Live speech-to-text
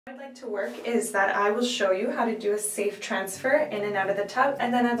I'd like to work is that I will show you how to do a safe transfer in and out of the tub,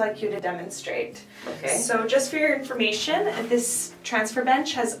 and then I'd like you to demonstrate. Okay. So just for your information, this transfer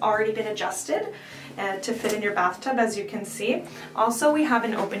bench has already been adjusted to fit in your bathtub, as you can see. Also, we have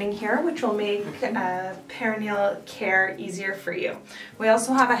an opening here which will make perineal care easier for you. We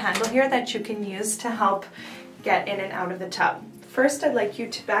also have a handle here that you can use to help get in and out of the tub. First, I'd like you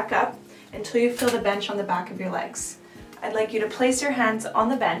to back up until you feel the bench on the back of your legs. I'd like you to place your hands on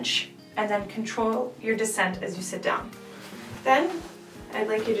the bench and then control your descent as you sit down. Then I'd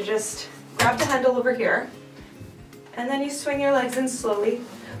like you to just grab the handle over here, and then you swing your legs in slowly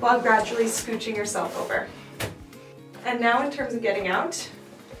while gradually scooching yourself over. And now in terms of getting out,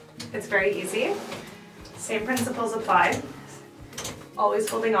 it's very easy. Same principles apply. Always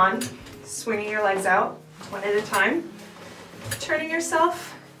holding on, swinging your legs out one at a time, turning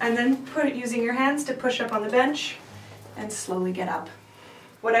yourself, and then using your hands to push up on the bench and slowly get up.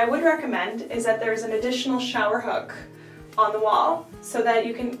 What I would recommend is that there's an additional shower hook on the wall so that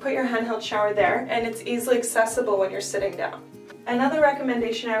you can put your handheld shower there and it's easily accessible when you're sitting down. Another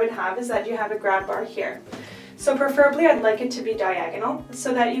recommendation I would have is that you have a grab bar here. So preferably I'd like it to be diagonal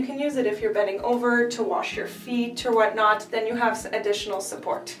so that you can use it if you're bending over to wash your feet or whatnot, then you have additional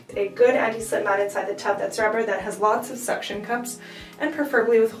support. A good anti-slip mat inside the tub that's rubber that has lots of suction cups and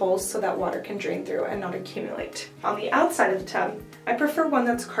preferably with holes so that water can drain through and not accumulate. On the outside of the tub, I prefer one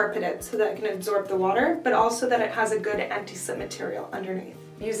that's carpeted so that it can absorb the water, but also that it has a good anti-slip material underneath.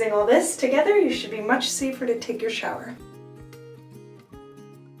 Using all this together, you should be much safer to take your shower.